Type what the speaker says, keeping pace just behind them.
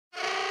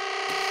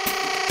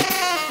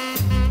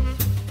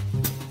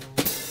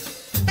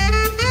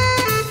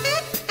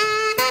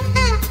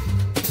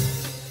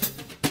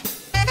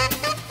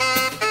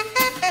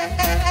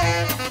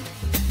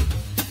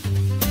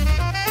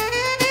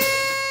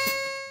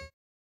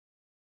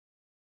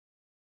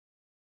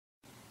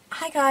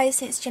Hi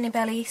guys, it's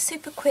Jennibellie.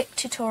 Super quick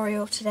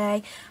tutorial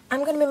today. I'm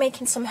going to be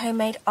making some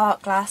homemade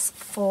art glass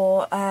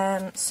for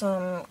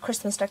some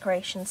Christmas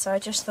decorations, so I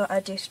just thought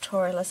I'd do a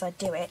tutorial as I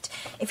do it.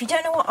 If you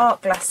don't know what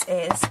art glass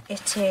is,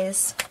 it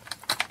is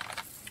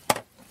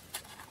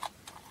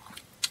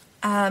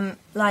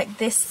like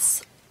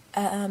this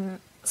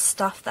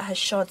stuff that has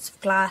shards of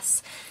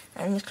glass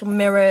and little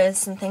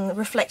mirrors and things,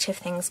 reflective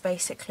things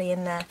basically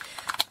in there.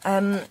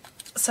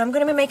 So I'm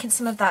going to be making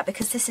some of that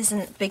because this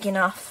isn't big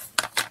enough.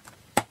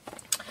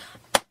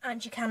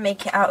 And you can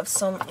make it out of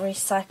some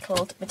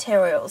recycled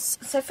materials.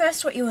 So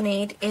first what you'll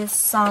need is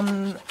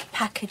some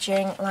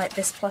packaging, like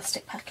this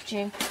plastic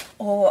packaging,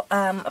 or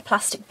a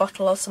plastic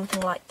bottle or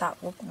something like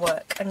that will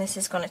work. And this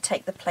is going to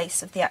take the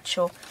place of the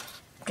actual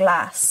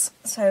glass.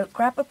 So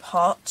grab a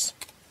pot,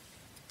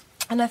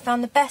 and I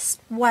found the best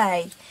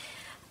way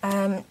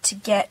to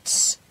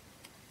get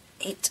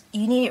it,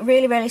 you need it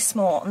really, really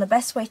small, and the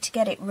best way to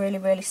get it really,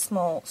 really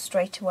small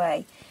straight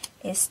away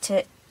is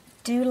to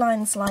do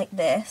lines like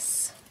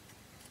this.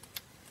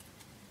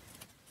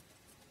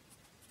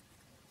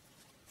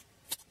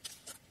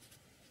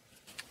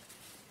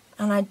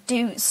 And I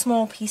do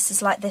small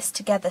pieces like this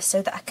together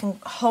so that I can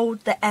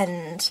hold the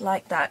end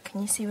like that.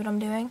 Can you see what I'm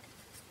doing?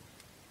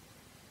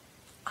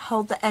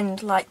 Hold the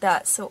end like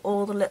that so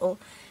all the little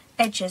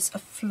edges are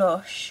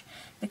flush.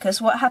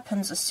 Because what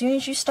happens as soon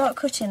as you start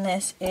cutting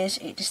this is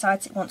it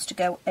decides it wants to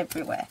go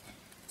everywhere.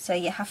 So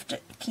you have to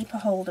keep a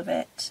hold of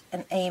it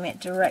and aim it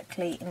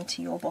directly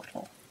into your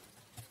bottle.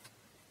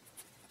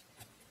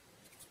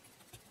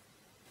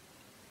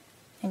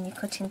 And you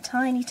cut in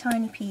tiny,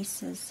 tiny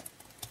pieces.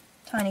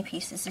 Tiny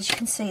pieces. As you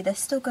can see, they're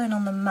still going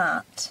on the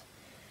mat,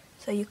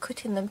 so you're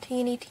cutting them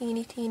teeny,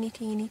 teeny, teeny,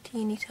 teeny,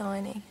 teeny,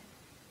 tiny.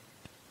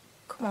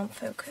 Come on,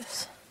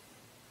 focus.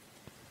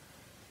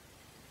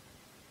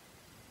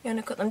 You're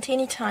going to cut them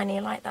teeny tiny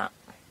like that.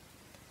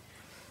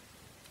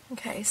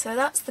 Okay, so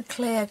that's the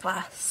clear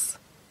glass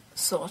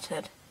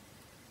sorted.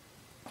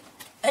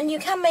 And you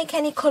can make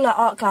any colour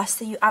art glass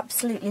that you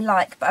absolutely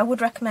like, but I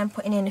would recommend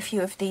putting in a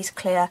few of these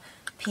clear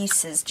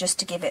pieces just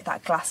to give it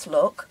that glass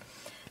look.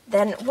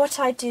 Then what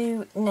I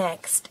do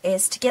next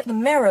is, to get the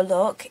mirror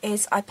look,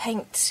 is I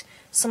paint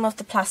some of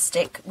the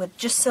plastic with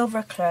just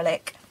silver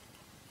acrylic,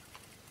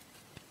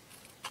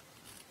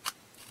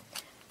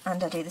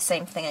 and I do the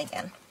same thing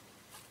again.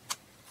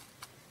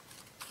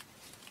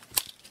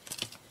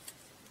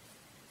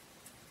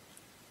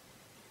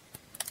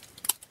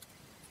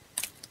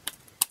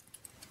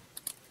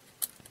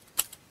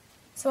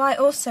 So I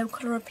also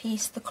colour a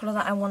piece the colour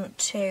that I want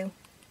to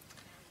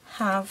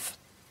have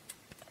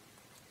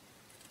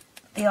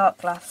the art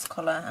glass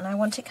colour, and I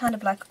want it kind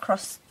of like a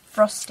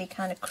frosty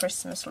kind of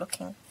Christmas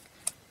looking.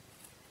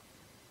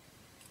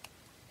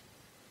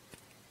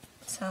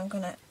 So I'm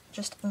going to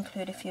just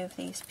include a few of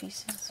these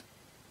pieces.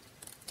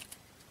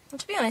 And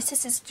to be honest,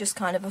 this is just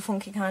kind of a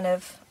funky kind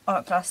of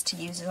art glass to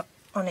use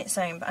on its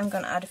own, but I'm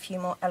going to add a few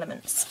more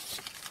elements.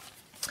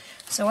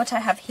 So what I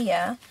have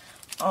here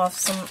are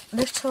some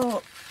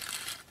little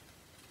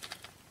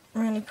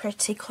really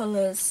pretty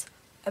colours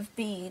of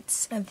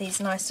beads, of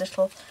these nice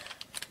little,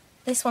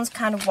 this one's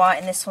kind of white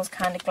and this one's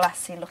kind of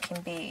glassy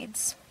looking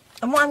beads.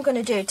 And what I'm going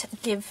to do to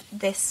give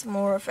this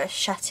more of a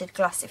shattered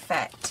glass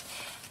effect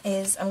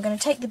is I'm going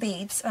to take the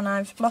beads, and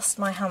I've lost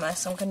my hammer,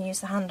 so I'm going to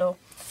use the handle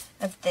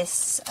of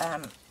this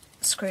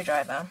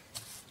screwdriver,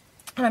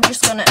 and I'm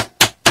just going to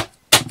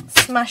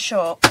smash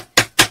up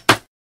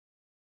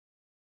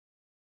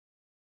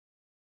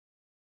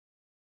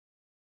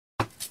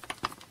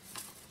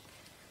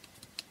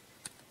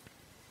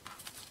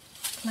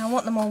and I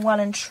want them all well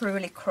and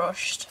truly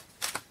crushed.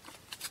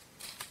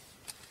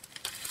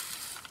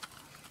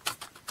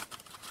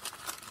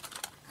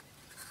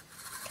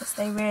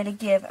 They really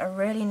give a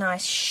really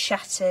nice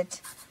shattered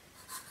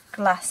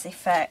glass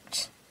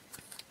effect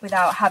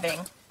without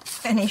having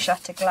any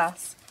shattered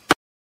glass.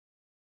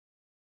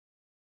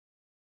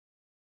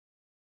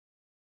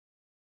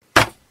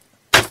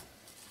 Good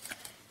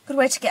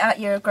way to get out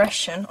your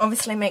aggression.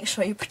 Obviously make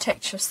sure you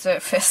protect your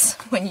surface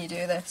when you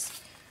do this.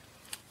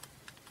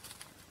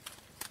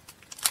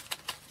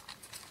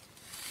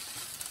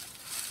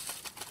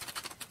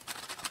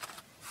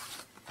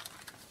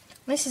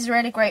 This is a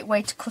really great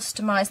way to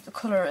customise the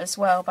colour as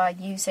well, by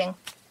using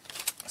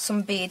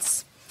some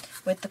beads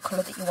with the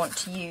colour that you want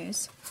to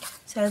use.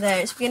 So there,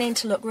 it's beginning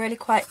to look really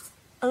quite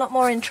a lot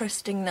more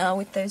interesting now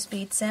with those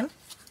beads in.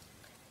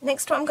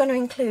 Next, what I'm going to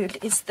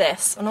include is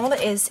this, and all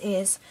it is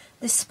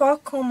this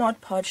sparkle Mod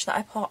Podge that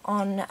I put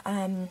on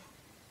a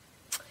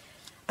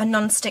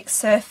non-stick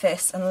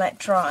surface and let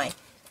dry.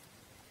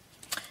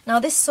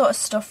 Now this sort of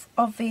stuff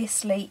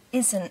obviously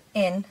isn't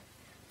in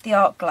the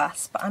art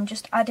glass, but I'm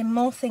just adding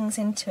more things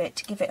into it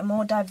to give it a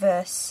more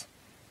diverse,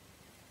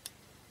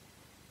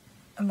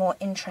 a more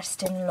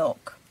interesting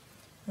look.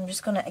 I'm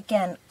just going to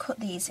again cut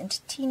these into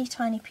teeny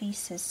tiny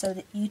pieces so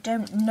that you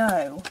don't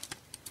know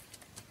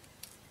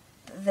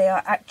that they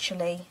are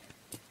actually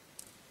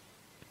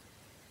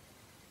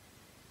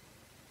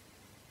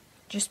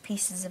just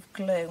pieces of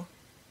glue.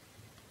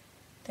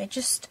 They're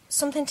just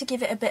something to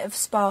give it a bit of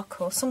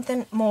sparkle,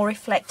 something more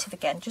reflective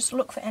again. Just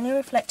look for any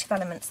reflective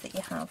elements that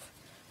you have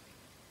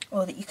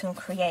or that you can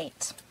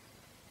create.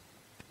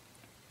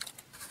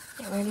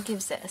 It really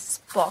gives it a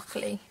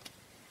sparkly,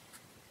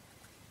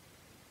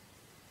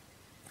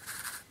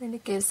 really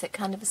gives it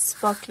kind of a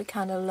sparkly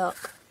kind of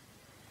look.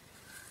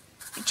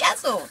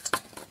 Bejazzled!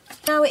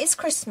 Now it is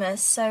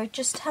Christmas, so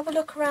just have a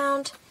look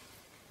around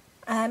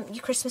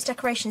your Christmas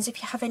decorations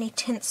if you have any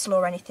tinsel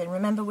or anything.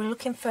 Remember, we're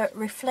looking for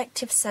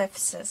reflective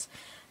surfaces.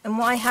 And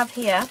what I have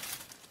here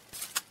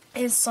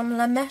is some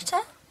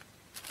lametta.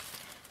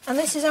 And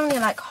this is only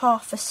like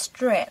half a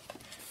strip.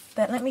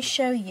 But let me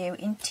show you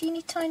in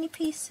teeny tiny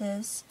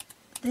pieces.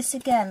 This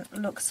again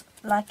looks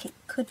like it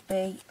could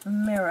be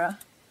mirror.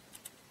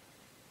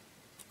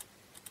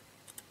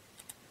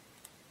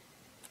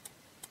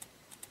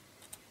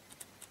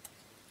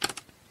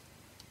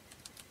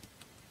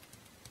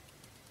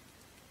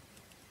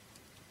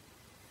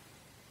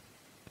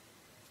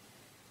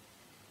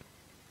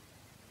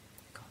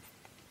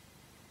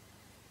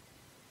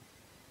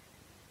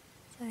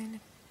 So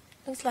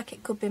looks like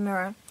it could be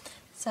mirror.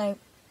 So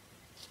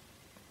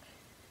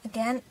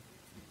again,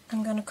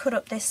 I'm going to cut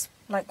up this,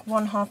 like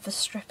 1/2 a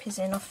strip is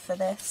enough for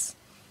this.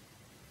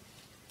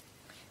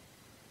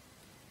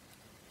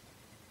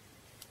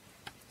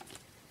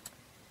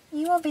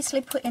 You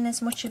obviously put in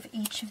as much of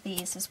each of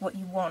these as what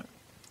you want.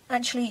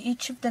 Actually,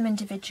 each of them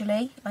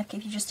individually, like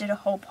if you just did a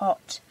whole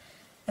pot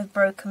of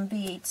broken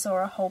beads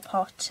or a whole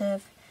pot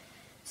of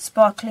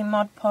sparkling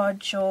Mod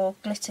Podge or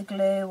glitter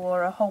glue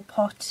or a whole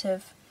pot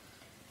of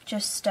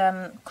just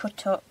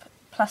cut up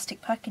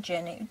plastic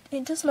packaging,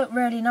 it does look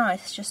really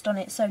nice just on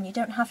its own. You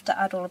don't have to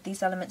add all of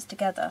these elements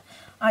together.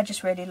 I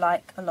just really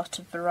like a lot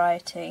of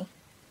variety.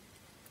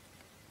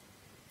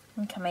 I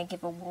think I may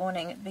give a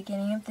warning at the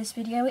beginning of this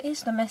video. It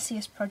is the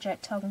messiest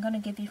project I'm going to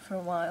give you for a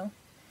while.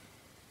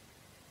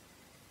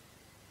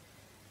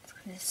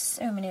 There's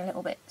so many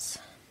little bits.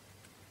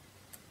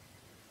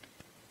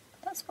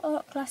 That's what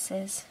art glass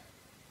is.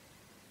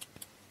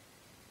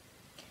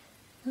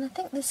 And I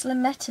think this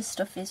lametta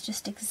stuff is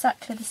just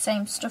exactly the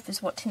same stuff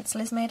as what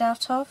tinsel is made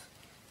out of,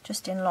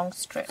 just in long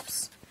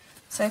strips.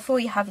 So if all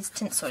you have is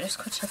tinsel, just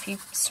cut a few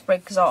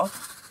sprigs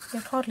off,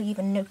 you'll hardly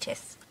even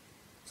notice.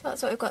 So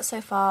that's what we've got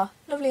so far,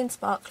 lovely and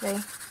sparkly.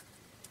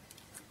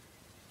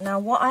 Now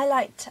what I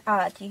like to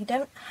add, you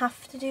don't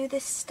have to do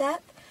this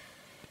step,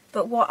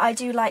 but what I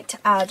do like to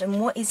add, and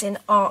what is in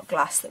art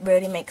glass that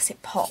really makes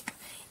it pop,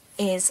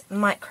 is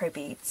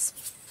microbeads.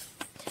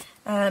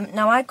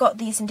 Now I got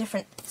these in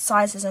different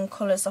sizes and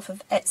colours off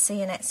of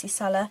Etsy and Etsy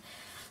Seller,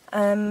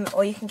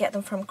 or you can get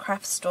them from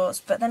craft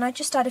stores, but then I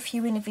just add a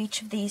few in of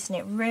each of these,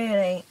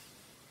 and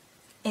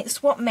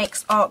it's what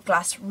makes art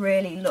glass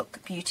really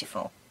look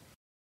beautiful.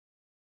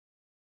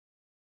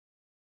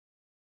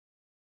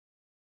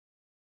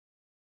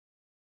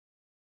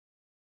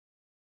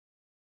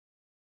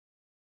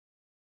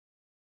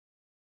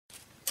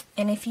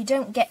 And if you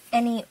don't get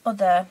any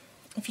other,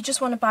 if you just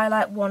want to buy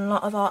like one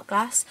lot of art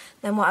glass,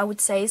 then what I would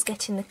say is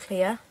get in the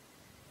clear,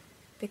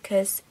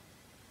 because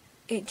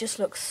it just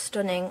looks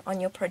stunning on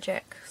your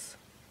projects,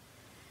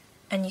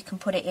 and you can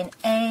put it in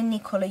any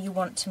colour you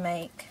want to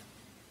make.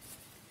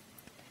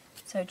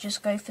 So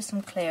just go for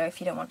some clear if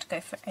you don't want to go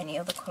for any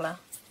other colour.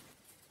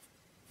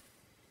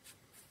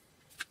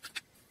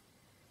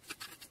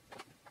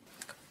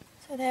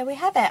 So there we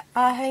have it,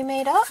 our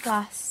homemade art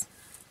glass.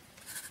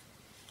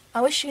 I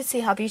wish you could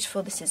see how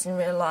beautiful this is in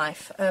real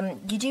life.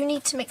 You do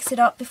need to mix it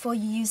up before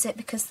you use it,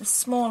 because the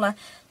smaller,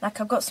 like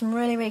I've got some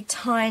really, really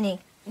tiny,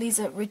 these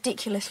are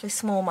ridiculously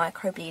small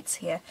micro beads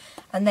here,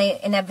 and they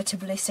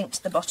inevitably sink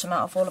to the bottom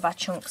out of all of our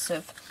chunks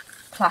of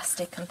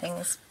plastic and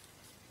things.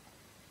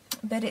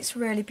 But it's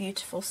really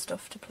beautiful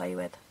stuff to play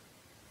with.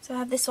 So I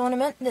have this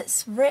ornament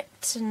that's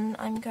ripped, and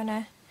I'm going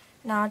to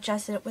now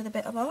jazz it up with a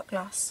bit of art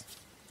glass.